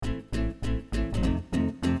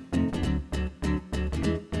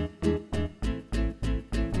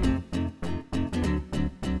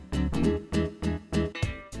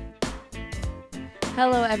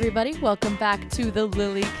Hello, everybody. Welcome back to the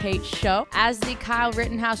Lily Kate Show. As the Kyle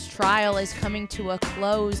Rittenhouse trial is coming to a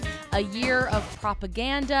close, a year of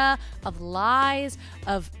propaganda, of lies,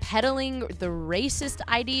 of peddling the racist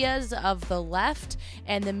ideas of the left,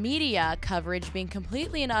 and the media coverage being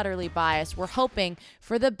completely and utterly biased, we're hoping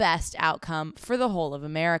for the best outcome for the whole of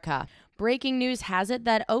America. Breaking news has it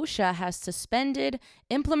that OSHA has suspended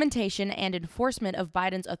implementation and enforcement of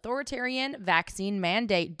Biden's authoritarian vaccine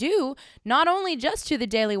mandate due not only just to the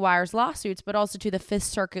Daily Wire's lawsuits, but also to the Fifth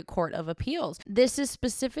Circuit Court of Appeals. This is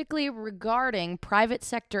specifically regarding private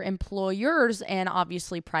sector employers and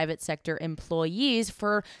obviously private sector employees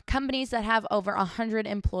for companies that have over 100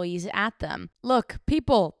 employees at them. Look,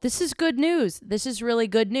 people, this is good news. This is really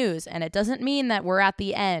good news, and it doesn't mean that we're at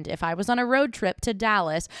the end. If I was on a road trip to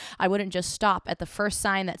Dallas, I wouldn't just stop at the first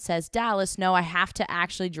sign that says Dallas. No, I have to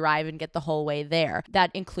actually drive and get the whole way there.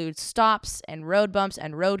 That includes stops and road bumps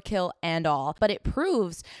and roadkill and all. But it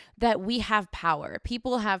proves that we have power.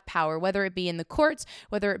 People have power, whether it be in the courts,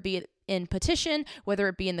 whether it be in petition, whether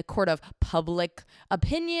it be in the court of public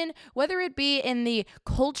opinion, whether it be in the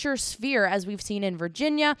culture sphere, as we've seen in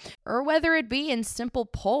Virginia, or whether it be in simple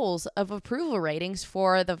polls of approval ratings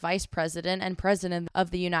for the vice president and president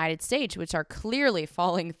of the United States, which are clearly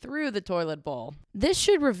falling through the toilet bowl. This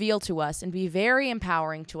should reveal to us and be very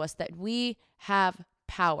empowering to us that we have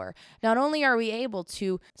power. Not only are we able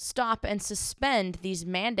to stop and suspend these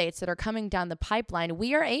mandates that are coming down the pipeline,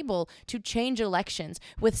 we are able to change elections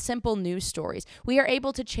with simple news stories. We are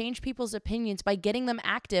able to change people's opinions by getting them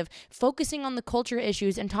active, focusing on the culture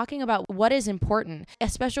issues and talking about what is important. A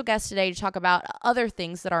special guest today to talk about other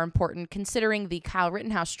things that are important, considering the Kyle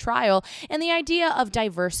Rittenhouse trial and the idea of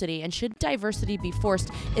diversity and should diversity be forced,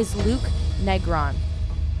 is Luke Negron.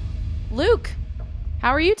 Luke, how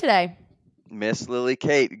are you today? Miss Lily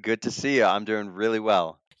Kate, good to see you. I'm doing really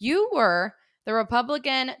well. You were the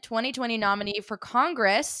Republican 2020 nominee for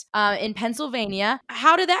Congress in Pennsylvania.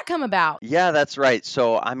 How did that come about? Yeah, that's right.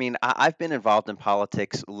 So, I've been involved in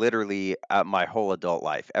politics literally my whole adult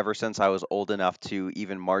life, ever since I was old enough to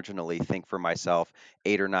even marginally think for myself,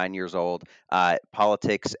 8 or 9 years old.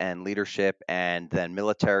 Politics and leadership and then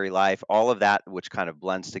military life, all of that, which kind of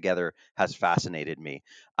blends together, has fascinated me.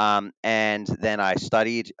 And then I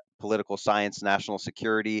studied political science, national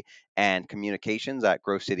security, and communications at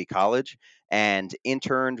Grove City College, and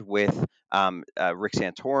interned with Rick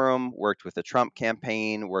Santorum, worked with the Trump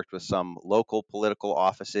campaign, worked with some local political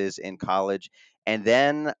offices in college. And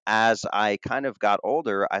then as I kind of got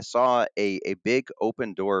older, I saw a big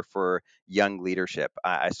open door for young leadership.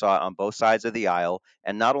 I saw it on both sides of the aisle,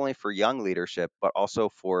 and not only for young leadership, but also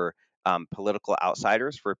for political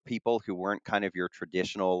outsiders, for people who weren't kind of your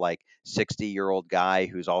traditional like 60-year-old guy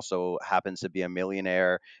who's also happens to be a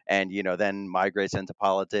millionaire and then migrates into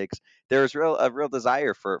politics. There's a real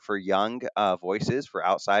desire for young voices, for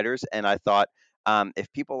outsiders, and I thought,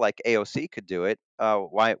 if people like AOC could do it,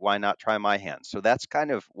 why not try my hand? So that's kind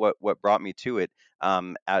of what brought me to it,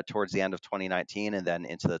 towards the end of 2019 and then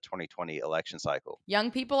into the 2020 election cycle.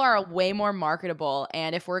 Young people are way more marketable,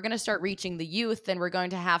 and if we're going to start reaching the youth, then we're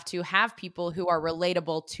going to have people who are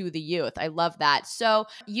relatable to the youth. I love that. So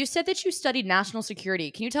you said that you studied national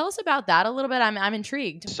security. Can you tell us about that a little bit? I'm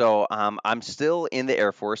intrigued. So I'm still in the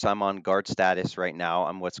Air Force. I'm on guard status right now.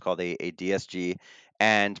 I'm what's called a DSG.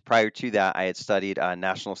 And prior to that, I had studied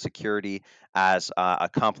national security as a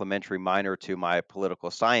complementary minor to my political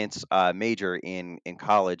science major in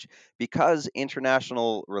college, because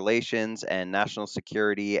international relations and national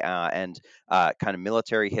security and kind of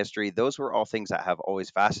military history, those were all things that have always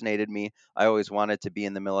fascinated me. I always wanted to be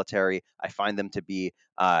in the military. I find them to be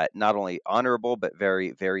not only honorable but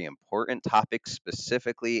very, very important topics,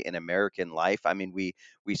 specifically in American life. I mean, we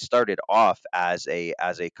started off as a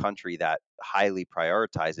country that highly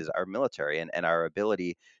prioritizes our military and our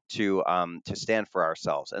ability to stand for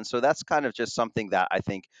ourselves. And so that's kind of just something that I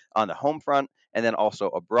think on the home front and then also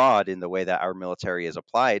abroad in the way that our military is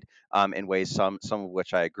applied, in ways some of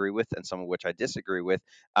which I agree with and some of which I disagree with.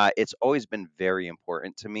 It's always been very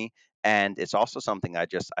important to me, and it's also something I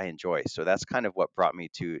enjoy. So that's kind of what brought me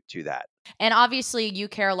to that. And obviously, you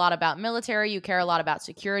care a lot about military, you care a lot about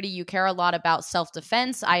security, you care a lot about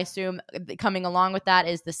self-defense. I assume coming along with that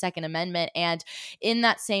is the Second Amendment. And in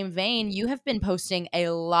that same vein, you have been posting a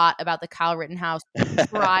lot about the Kyle Rittenhouse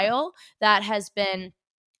trial that has been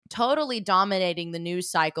totally dominating the news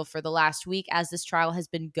cycle for the last week as this trial has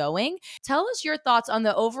been going. Tell us your thoughts on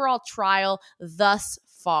the overall trial thus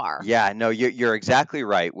far. Yeah, no, you're exactly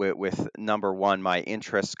right. With number one, my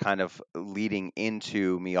interests kind of leading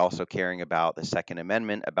into me also caring about the Second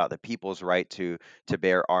Amendment, about the people's right to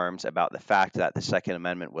bear arms, about the fact that the Second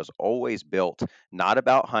Amendment was always built not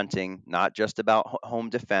about hunting, not just about home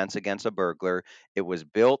defense against a burglar. It was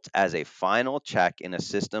built as a final check in a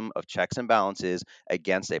system of checks and balances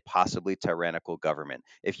against a possibly tyrannical government.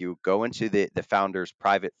 If you go into the founders'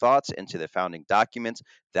 private thoughts, into the founding documents,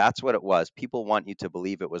 that's what it was. People want you to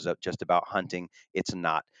believe it was just about hunting. It's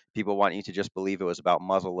not. People want you to just believe it was about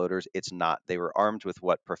muzzle loaders. It's not. They were armed with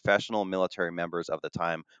what professional military members of the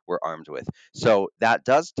time were armed with. So that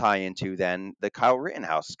does tie into then the Kyle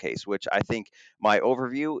Rittenhouse case, which I think my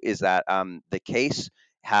overview is that the case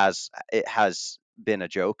has been a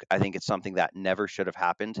joke. I think it's something that never should have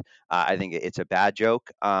happened. I think it's a bad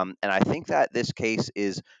joke, and I think that this case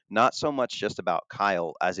is not so much just about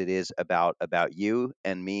Kyle as it is about you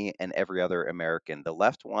and me and every other American. The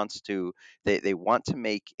left wants to they want to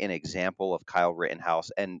make an example of Kyle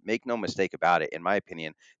Rittenhouse, and make no mistake about it, in my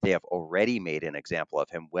opinion, they have already made an example of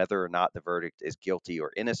him, whether or not the verdict is guilty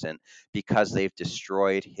or innocent, because they've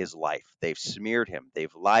destroyed his life. They've smeared him.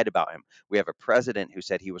 They've lied about him. We have a president who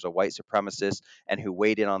said he was a white supremacist and who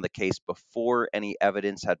weighed in on the case before any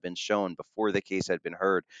evidence had been shown, before the case had been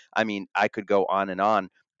heard. I mean, I could go on and on.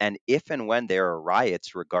 And if and when there are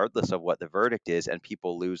riots, regardless of what the verdict is, and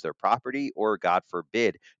people lose their property or, God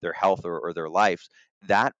forbid, their health or their lives,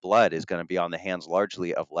 that blood is going to be on the hands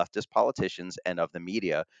largely of leftist politicians and of the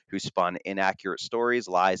media who spun inaccurate stories,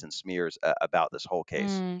 lies, and smears about this whole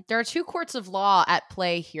case. There are two courts of law at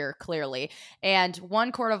play here, clearly. And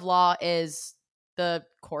one court of law is the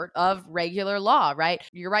court of regular law, right?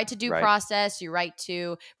 Your right to due Right. process, your right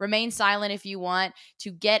to remain silent if you want,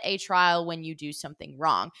 to get a trial when you do something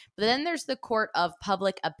wrong. But then there's the court of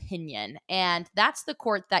public opinion. And that's the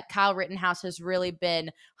court that Kyle Rittenhouse has really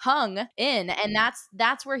been hung in. And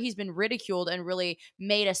that's where he's been ridiculed and really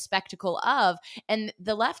made a spectacle of. And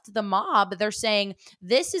the left, the mob, they're saying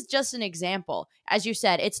this is just an example. As you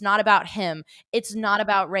said, it's not about him. It's not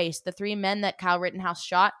about race. The three men that Kyle Rittenhouse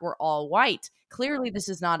shot were all white. Clearly, this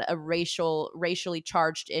is not a racially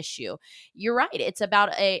charged issue. You're right. It's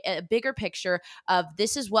about a bigger picture of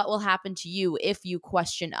this is what will happen to you if you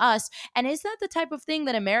question us. And is that the type of thing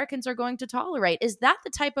that Americans are going to tolerate? Is that the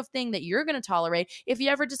type of thing that you're going to tolerate if you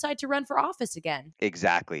ever decide to run for office again?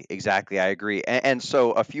 Exactly, exactly. I agree. And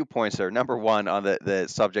so a few points there. Number one, on the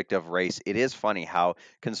subject of race, it is funny how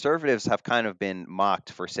conservatives have kind of been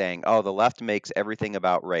mocked for saying, oh, the left makes everything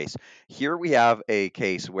about race. Here we have a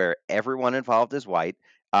case where everyone involved is white.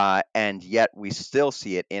 And yet we still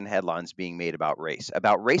see it in headlines being made about race,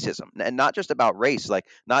 about racism, and not just about race, like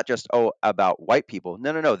not just about white people.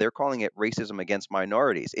 No, no, no. They're calling it racism against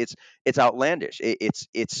minorities. It's outlandish.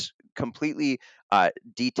 It's completely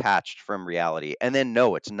detached from reality. And then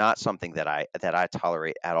no, it's not something that I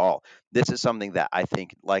tolerate at all. This is something that I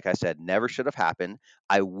think, like I said, never should have happened.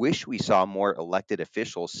 I wish we saw more elected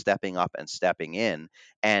officials stepping up and stepping in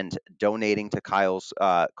and donating to Kyle's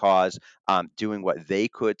cause, doing what they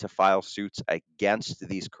could to file suits against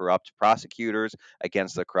these corrupt prosecutors,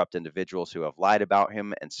 against the corrupt individuals who have lied about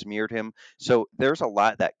him and smeared him. So there's a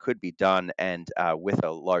lot that could be done, and with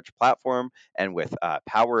a large platform and with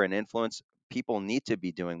power and influence, people need to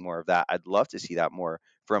be doing more of that. I'd love to see that more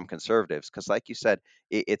from conservatives because, like you said,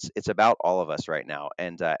 it's about all of us right now,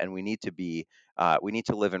 and we need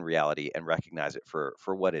to live in reality and recognize it for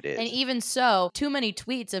what it And is. even so, too many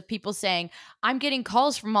tweets of people saying, I'm getting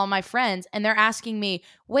calls from all my friends and they're asking me,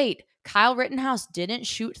 wait, Kyle Rittenhouse didn't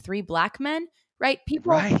shoot three black men? Right?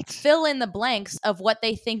 People Right. fill in the blanks of what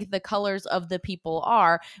they think the colors of the people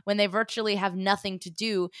are when they virtually have nothing to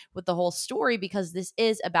do with the whole story because this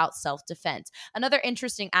is about self defense. Another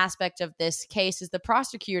interesting aspect of this case is the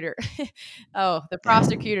prosecutor. Oh, the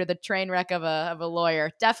prosecutor, the train wreck of a lawyer,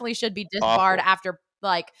 definitely should be disbarred Awful. after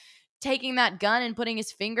like taking that gun and putting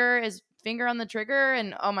his finger on the trigger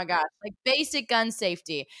and oh my gosh, like basic gun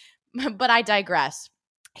safety. But I digress.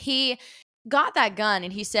 He got that gun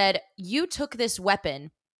and he said, "You took this weapon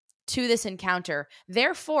to this encounter.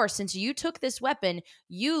 Therefore, since you took this weapon,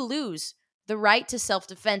 you lose the right to self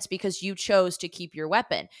defense because you chose to keep your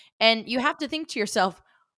weapon." And you have to think to yourself,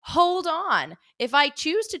 hold on. If I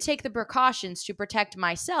choose to take the precautions to protect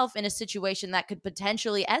myself in a situation that could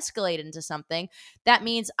potentially escalate into something, that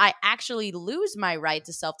means I actually lose my right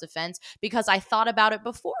to self defense because I thought about it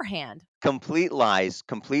beforehand. Complete lies,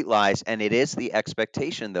 and it is the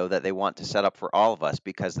expectation though that they want to set up for all of us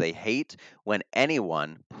because they hate when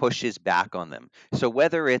anyone pushes back on them. So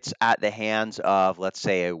whether it's at the hands of, let's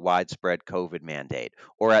say, a widespread COVID mandate,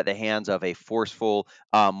 or at the hands of a forceful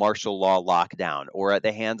martial law lockdown, or at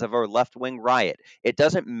the hands of a left-wing riot, it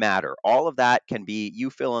doesn't matter. All of that can be,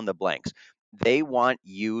 you fill in the blanks. They want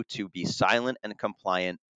you to be silent and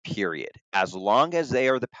compliant. Period. As long as they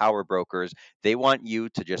are the power brokers, they want you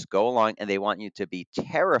to just go along and they want you to be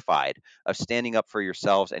terrified of standing up for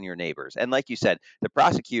yourselves and your neighbors. And like you said, the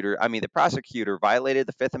prosecutor violated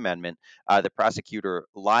the Fifth Amendment. The prosecutor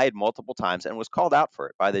lied multiple times and was called out for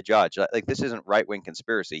it by the judge. Like, this isn't right wing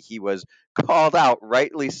conspiracy. He was called out,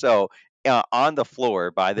 rightly so, on the floor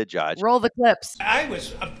by the judge. Roll the clips. I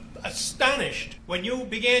was astonished when you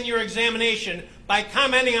began your examination by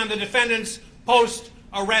commenting on the defendant's post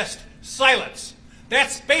arrest silence.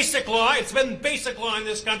 That's basic law. It's been basic law in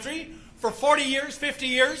this country for 40 years, 50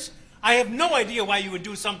 years. I have no idea why you would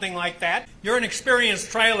do something like that. You're an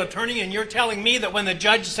experienced trial attorney, and you're telling me that when the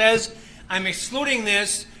judge says, I'm excluding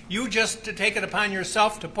this, you just to take it upon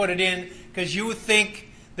yourself to put it in because you think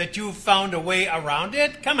that you've found a way around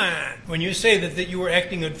it? Come on. When you say that you were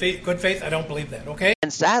acting in good faith, I don't believe that, okay?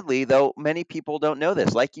 And sadly, though, many people don't know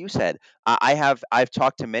this. Like you said, I've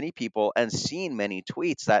talked to many people and seen many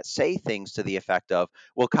tweets that say things to the effect of,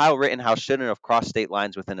 "Well, Kyle Rittenhouse shouldn't have crossed state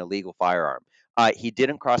lines with an illegal firearm." He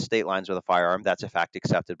didn't cross state lines with a firearm. That's a fact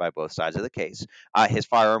accepted by both sides of the case. His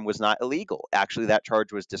firearm was not illegal. Actually, that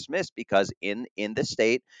charge was dismissed because in the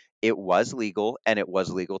state it was legal, and it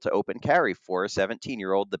was legal to open carry for a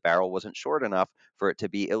 17-year-old. The barrel wasn't short enough for it to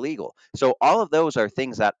be illegal. So all of those are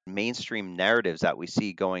things that mainstream narratives that we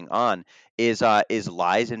see going on is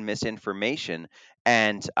lies and misinformation,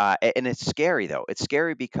 and it's scary though. It's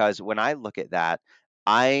scary because when I look at that,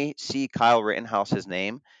 I see Kyle Rittenhouse's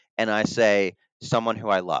name and I say someone who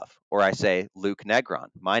I love, or I say Luke Negron,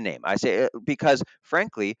 my name. I say because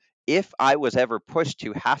frankly, if I was ever pushed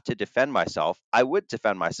to have to defend myself, I would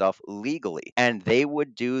defend myself legally. And they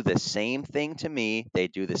would do the same thing to me. They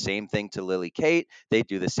do the same thing to Lily Kate. They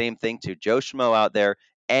do the same thing to Joe Schmo out there.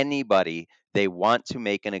 Anybody they want to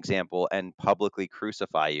make an example and publicly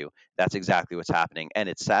crucify you. That's exactly what's happening. And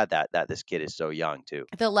it's sad that this kid is so young too.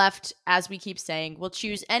 The left, as we keep saying, will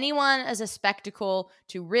choose anyone as a spectacle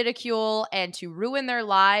to ridicule and to ruin their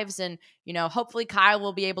lives. And, hopefully Kyle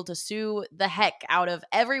will be able to sue the heck out of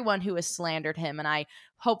everyone who has slandered him. And I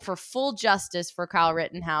hope for full justice for Kyle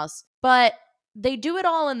Rittenhouse. But they do it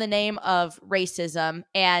all in the name of racism.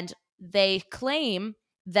 And they claim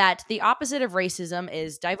that the opposite of racism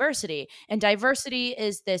is diversity. And diversity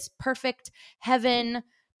is this perfect heaven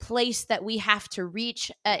place that we have to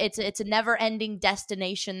reach. It's a never-ending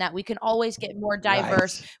destination that we can always get more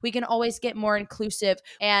diverse. Right. We can always get more inclusive.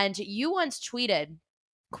 And you once tweeted,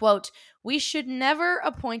 quote, "We should never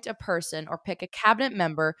appoint a person or pick a cabinet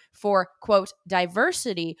member for, quote,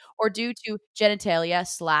 diversity or due to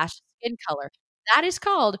genitalia/skin color. That is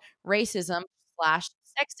called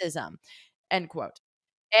racism/sexism," end quote.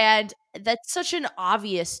 And that's such an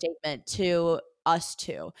obvious statement to us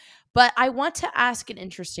too. But I want to ask an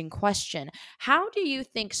interesting question. How do you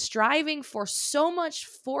think striving for so much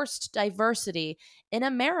forced diversity in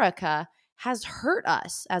America has hurt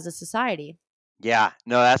us as a society? Yeah,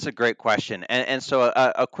 no, that's a great question. And so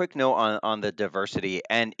a quick note on the diversity,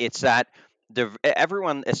 and it's that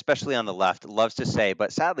everyone, especially on the left, loves to say,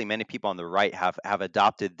 but sadly, many people on the right have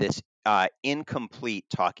adopted this incomplete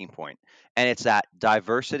talking point, and it's that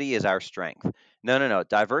diversity is our strength. No, no, no.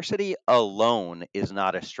 Diversity alone is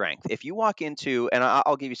not a strength. If you walk into, and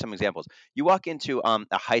I'll give you some examples. You walk into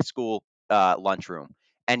a high school lunchroom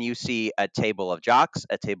and you see a table of jocks,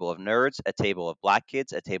 a table of nerds, a table of black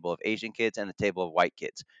kids, a table of Asian kids, and a table of white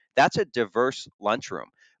kids. That's a diverse lunchroom.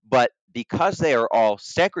 But because they are all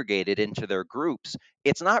segregated into their groups,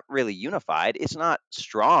 it's not really unified. It's not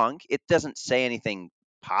strong. It doesn't say anything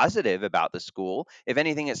positive about the school. If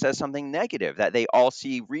anything, it says something negative that they all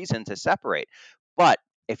see reason to separate. But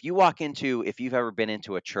if you've ever been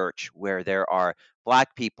into a church where there are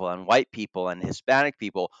black people and white people and Hispanic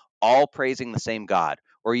people all praising the same God,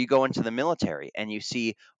 or you go into the military and you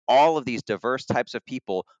see all of these diverse types of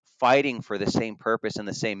people fighting for the same purpose and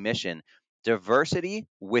the same mission. Diversity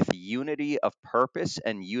with unity of purpose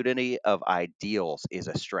and unity of ideals is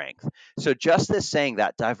a strength. So just this saying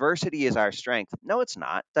that diversity is our strength, no, it's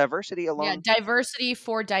not. Diversity Yeah, alone, diversity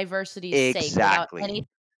for diversity's sake without exactly. any.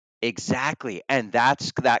 Exactly. And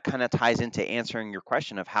that kind of ties into answering your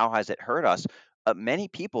question of how has it hurt us? many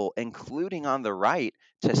people, including on the right,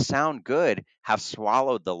 to sound good, have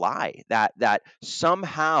swallowed the lie that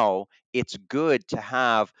somehow it's good to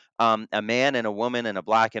have a man and a woman and a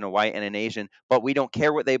black and a white and an Asian, but we don't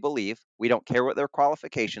care what they believe. We don't care what their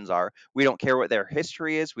qualifications are. We don't care what their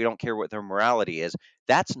history is. We don't care what their morality is.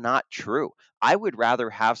 That's not true. I would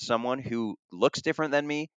rather have someone who looks different than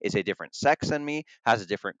me, is a different sex than me, has a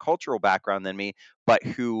different cultural background than me, but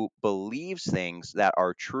who believes things that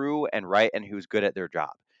are true and right and who's good at their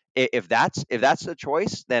job. If that's the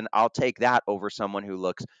choice, then I'll take that over someone who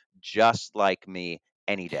looks just like me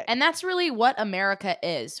any day. And that's really what America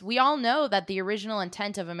is. We all know that the original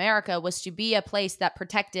intent of America was to be a place that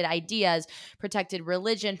protected ideas, protected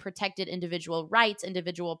religion, protected individual rights,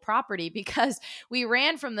 individual property, because we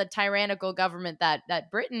ran from the tyrannical government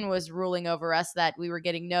that Britain was ruling over us, that we were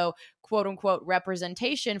getting no quote unquote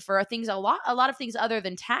representation for things, a lot of things other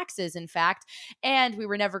than taxes, in fact, and we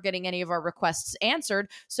were never getting any of our requests answered,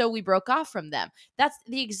 so we broke off from them. That's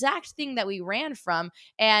the exact thing that we ran from,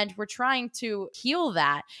 and we're trying to heal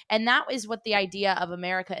that. And that is what the idea of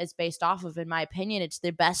America is based off of, in my opinion. It's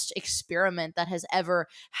the best experiment that has ever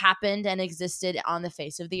happened and existed on the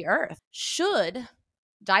face of the earth. Should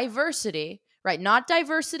diversity, right? Not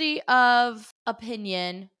diversity of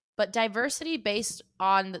opinion, but diversity based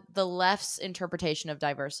on the left's interpretation of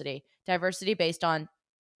diversity, diversity based on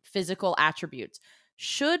physical attributes.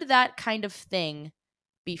 Should that kind of thing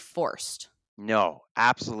be forced? No,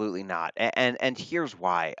 absolutely not. And here's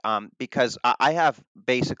why. Because I have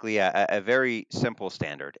basically a very simple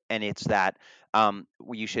standard, and it's that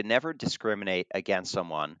you should never discriminate against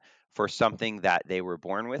someone for something that they were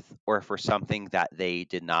born with or for something that they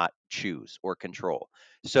did not choose or control.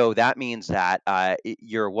 So that means that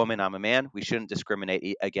you're a woman, I'm a man. We shouldn't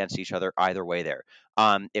discriminate against each other either way there.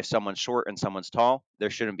 If someone's short and someone's tall,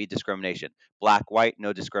 there shouldn't be discrimination. Black, white,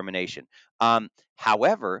 no discrimination.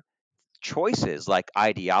 However, choices like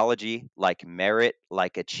ideology, like merit,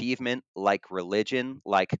 like achievement, like religion,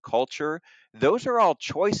 like culture, those are all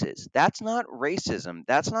choices. That's not racism.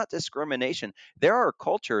 That's not discrimination. There are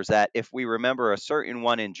cultures that, if we remember a certain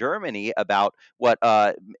one in Germany about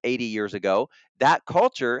 80 years ago, that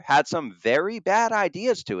culture had some very bad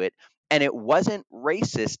ideas to it. And it wasn't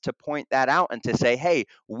racist to point that out and to say, hey,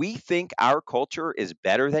 we think our culture is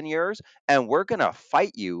better than yours and we're going to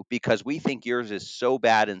fight you because we think yours is so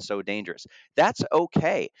bad and so dangerous. That's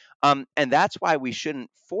okay. And that's why we shouldn't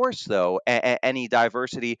force, though, any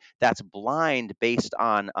diversity that's blind based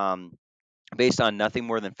on nothing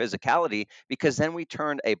more than physicality, because then we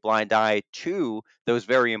turn a blind eye to those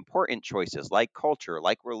very important choices like culture,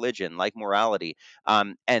 like religion, like morality.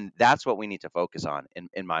 And that's what we need to focus on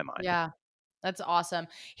in my mind. Yeah. That's awesome.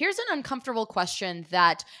 Here's an uncomfortable question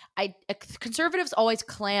that conservatives always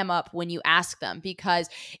clam up when you ask them, because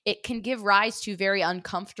it can give rise to very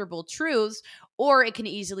uncomfortable truths, or it can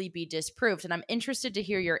easily be disproved. And I'm interested to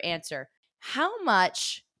hear your answer. How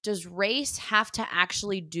much does race have to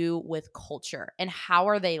actually do with culture, and how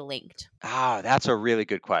are they linked? That's a really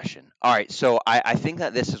good question. All right, so I think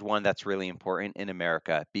that this is one that's really important in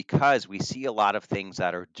America because we see a lot of things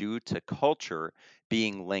that are due to culture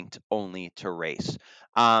being linked only to race.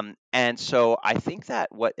 And so I think that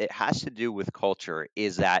what it has to do with culture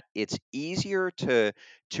is that it's easier to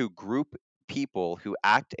group people who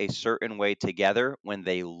act a certain way together when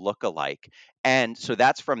they look alike. And so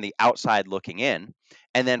that's from the outside looking in.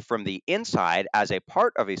 And then from the inside, as a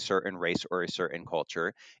part of a certain race or a certain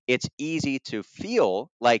culture, it's easy to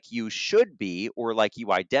feel like you should be or like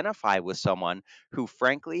you identify with someone who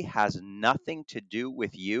frankly has nothing to do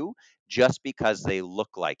with you just because they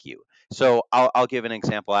look like you. So I'll give an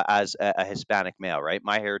example as a Hispanic male, right?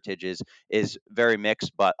 My heritage is very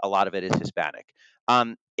mixed, but a lot of it is Hispanic.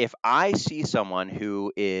 If I see someone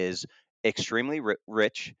who is extremely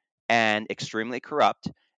rich and extremely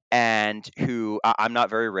corrupt, and who I'm not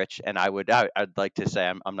very rich, and I'd like to say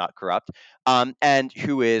I'm not corrupt, and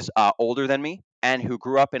who is older than me and who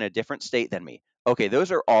grew up in a different state than me. Okay,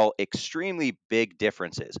 those are all extremely big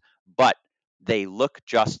differences, but they look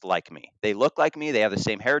just like me. They look like me. They have the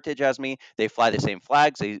same heritage as me. They fly the same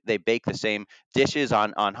flags. They bake the same dishes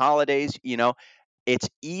on holidays. It's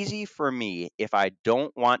easy for me, if I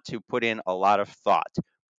don't want to put in a lot of thought,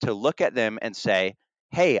 to look at them and say,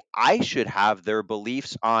 hey, I should have their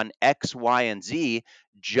beliefs on X, Y, and Z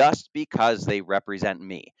just because they represent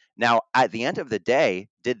me. Now, at the end of the day,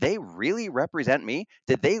 did they really represent me?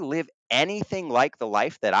 Did they live anything like the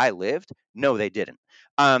life that I lived? No, they didn't.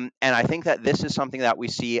 And I think that this is something that we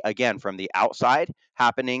see again from the outside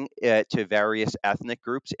happening to various ethnic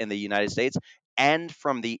groups in the United States, and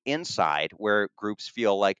from the inside, where groups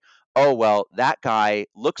feel like, oh, well, that guy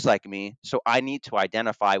looks like me, so I need to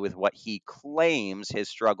identify with what he claims his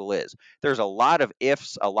struggle is. There's a lot of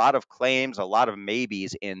ifs, a lot of claims, a lot of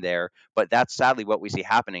maybes in there, but that's sadly what we see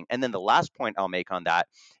happening. And then the last point I'll make on that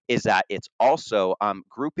is that it's also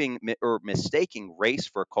grouping or mistaking race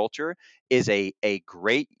for culture is a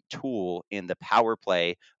great tool in the power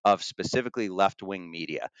play of specifically left wing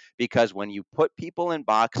media. Because when you put people in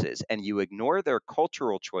boxes and you ignore their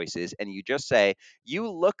cultural choices and you just say, you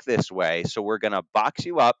look this way, so we're going to box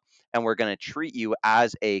you up and we're going to treat you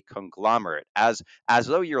as a conglomerate, as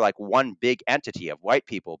though you're like one big entity of white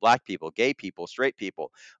people, black people, gay people, straight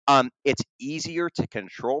people. It's easier to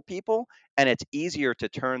control people, and it's easier to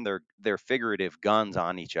turn their figurative guns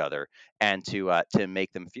on each other and to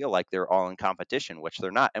make them feel like they're all in competition, which they're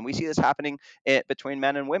not. And we see this happening between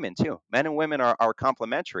men and women too. Men and women are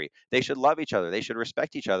complementary. They should love each other. They should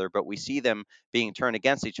respect each other. But we see them being turned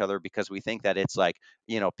against each other because we think that it's like,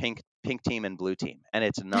 pink team and blue team, and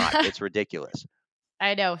it's not. It's ridiculous.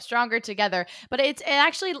 I know, stronger together. But it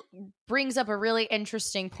actually brings up a really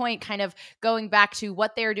interesting point, kind of going back to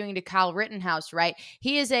what they were doing to Kyle Rittenhouse, right?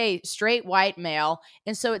 He is a straight white male.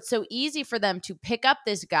 And so it's so easy for them to pick up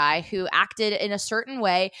this guy who acted in a certain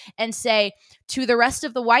way and say to the rest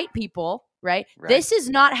of the white people, right? Right. This is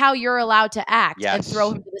not how you're allowed to act, and Yes. throw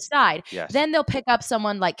him to the side. Yes. Then they'll pick up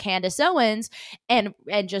someone like Candace Owens and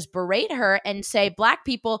just berate her and say, Black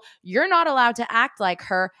people, you're not allowed to act like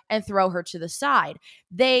her, and throw her to the side.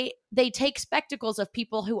 They take spectacles of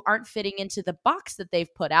people who aren't fitting into the box that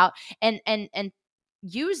they've put out and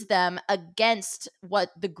use them against what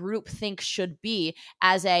the group thinks should be,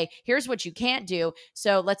 as a, here's what you can't do,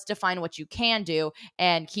 so let's define what you can do,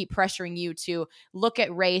 and keep pressuring you to look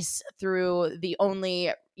at race through the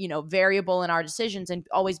only variable in our decisions, and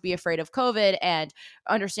always be afraid of COVID, and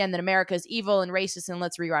understand that America is evil and racist, and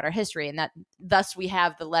let's rewrite our history. And that thus we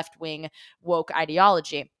have the left-wing woke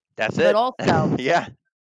ideology. That's But it. also, Yeah.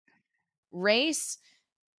 race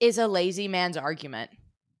is a lazy man's argument.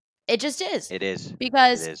 It just is. It is. It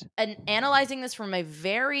Because is. analyzing this from a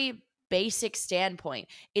very basic standpoint,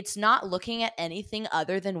 it's not looking at anything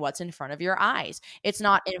other than what's in front of your eyes. It's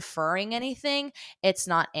not inferring anything. It's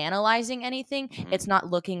not analyzing anything. Mhm. It's not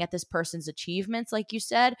looking at this person's achievements, like you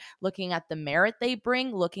said, looking at the merit they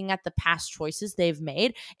bring, looking at the past choices they've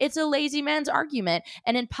made. It's a lazy man's argument.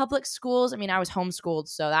 And in public schools, I mean, I was homeschooled,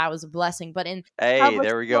 so that was a blessing. But in Hey, public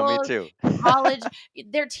there we go. Me schools, too. college,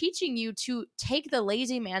 they're teaching you to take the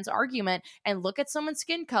lazy man's argument and look at someone's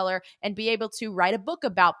skin color and be able to write a book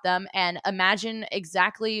about them and imagine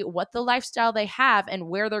exactly what the lifestyle they have and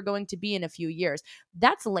where they're going to be in a few years.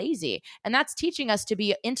 That's lazy. And that's teaching us to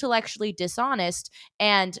be intellectually dishonest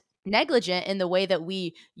and negligent in the way that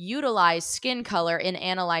we utilize skin color in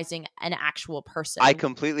analyzing an actual person. I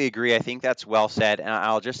completely agree. I think that's well said, and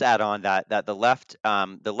I'll just add on that the left,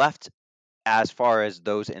 as far as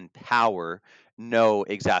those in power, know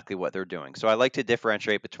exactly what they're doing. So I like to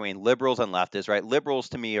differentiate between liberals and leftists, right? Liberals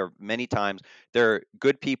to me are many times they're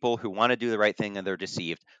good people who want to do the right thing and they're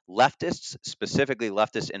deceived. Leftists, specifically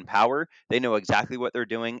leftists in power, they know exactly what they're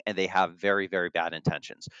doing and they have very, very bad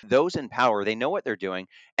intentions. Those in power, they know what they're doing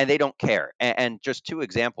and they don't care. And just two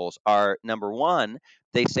examples are, number one,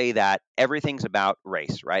 they say that everything's about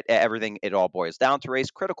race, right? Everything, it all boils down to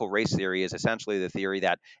race. Critical race theory is essentially the theory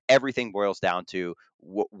that everything boils down to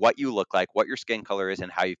what you look like, what your skin color is,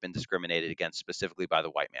 and how you've been discriminated against specifically by the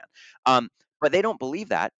white man. But they don't believe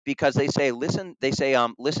that because they say, listen,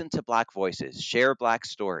 listen to black voices, share black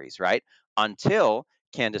stories, right? Until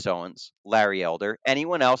Candace Owens, Larry Elder,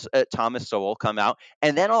 anyone else, Thomas Sowell come out,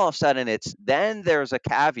 and then all of a sudden then there's a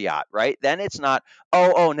caveat, right? Then it's not,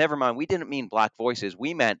 oh, never mind, we didn't mean black voices,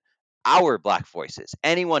 we meant our black voices.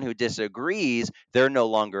 Anyone who disagrees, they're no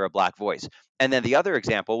longer a black voice. And then the other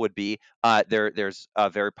example would be there's a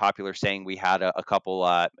very popular saying we had a couple,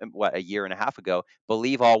 a year and a half ago,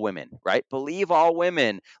 believe all women, right? Believe all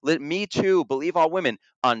women. Me too, believe all women,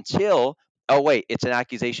 until, oh, wait, it's an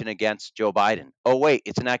accusation against Joe Biden. Oh, wait,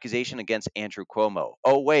 it's an accusation against Andrew Cuomo.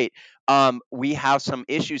 Oh, wait, we have some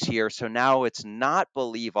issues here. So now it's not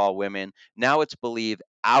believe all women. Now it's believe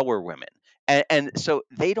our women. And so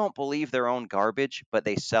they don't believe their own garbage, but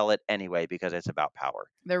they sell it anyway because it's about power.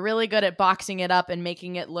 They're really good at boxing it up and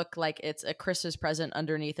making it look like it's a Christmas present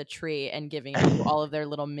underneath a tree and giving it to all of their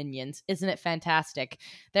little minions. Isn't it fantastic?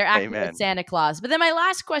 They're acting Amen. like Santa Claus. But then my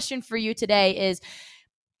last question for you today is,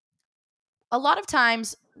 a lot of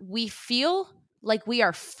times we feel like we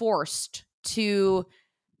are forced to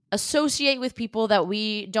associate with people that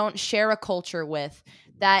we don't share a culture with,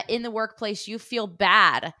 that in the workplace you feel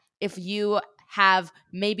bad if you have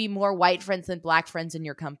maybe more white friends than black friends in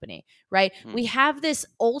your company, right? We have this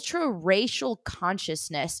ultra racial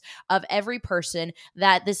consciousness of every person,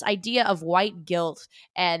 that this idea of white guilt,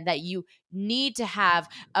 and that you need to have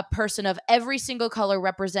a person of every single color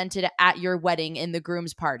represented at your wedding in the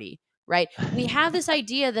groom's party, right? We have this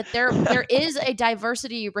idea that there is a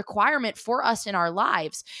diversity requirement for us in our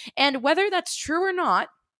lives. And whether that's true or not,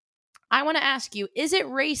 I want to ask you, is it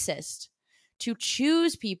racist to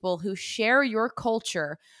choose people who share your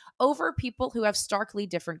culture over people who have starkly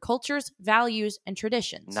different cultures, values, and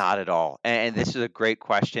traditions? Not at all. And this is a great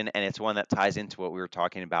question. And it's one that ties into what we were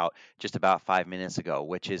talking about just about 5 minutes ago,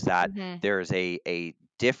 which is that Hmm. there is a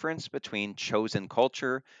difference between chosen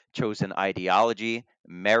culture, chosen ideology,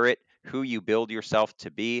 merit, who you build yourself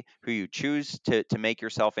to be, who you choose to make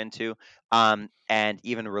yourself into, and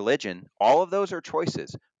even religion. All of those are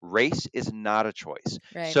choices. Race is not a choice.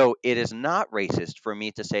 Right. So it is not racist for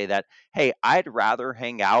me to say that, hey, I'd rather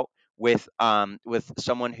hang out with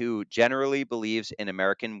someone who generally believes in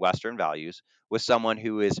American Western values, with someone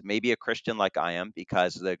who is maybe a Christian like I am,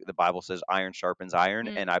 because the Bible says iron sharpens iron,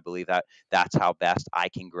 Mm. and I believe that that's how best I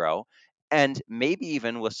can grow. And maybe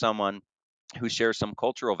even with someone who shares some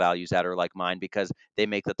cultural values that are like mine because they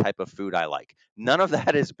make the type of food I like. None of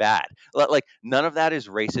that is bad. Like none of that is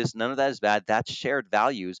racist. None of that is bad. That's shared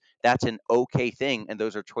values. That's an okay thing. And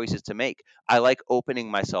those are choices to make. I like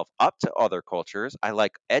opening myself up to other cultures. I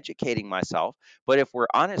like educating myself. But if we're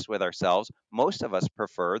honest with ourselves, most of us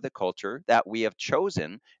prefer the culture that we have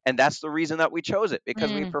chosen. And that's the reason that we chose it,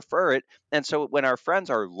 because we Mm. prefer it. And so when our friends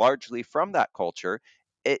are largely from that culture,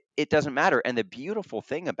 it doesn't matter. And the beautiful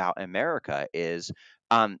thing about America is,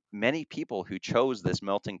 many people who chose this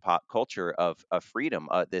melting pot culture of freedom,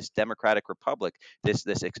 this democratic republic, this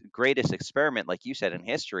greatest experiment, like you said, in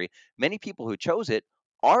history. Many people who chose it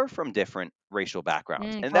are from different racial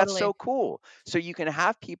backgrounds, Mm, and that's totally. so cool. So you can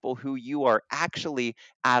have people who you are actually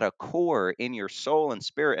at a core in your soul and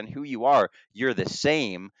spirit, and who you are, you're the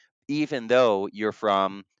same, even though you're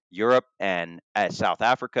from Europe and South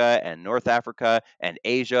Africa and North Africa and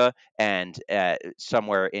Asia and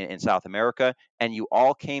somewhere in South America, and you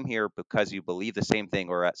all came here because you believe the same thing,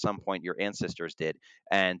 or at some point your ancestors did,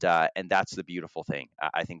 and that's the beautiful thing.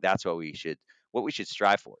 I think that's what we should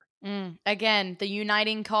strive for. Again, the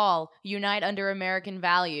uniting call, unite under American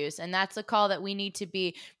values. And that's a call that we need to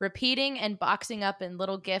be repeating and boxing up in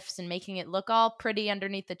little gifts and making it look all pretty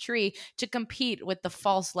underneath the tree to compete with the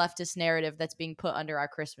false leftist narrative that's being put under our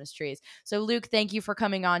Christmas trees. So, Luke, thank you for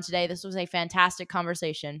coming on today. This was a fantastic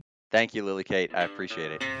conversation. Thank you, Lily Kate. I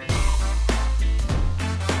appreciate it.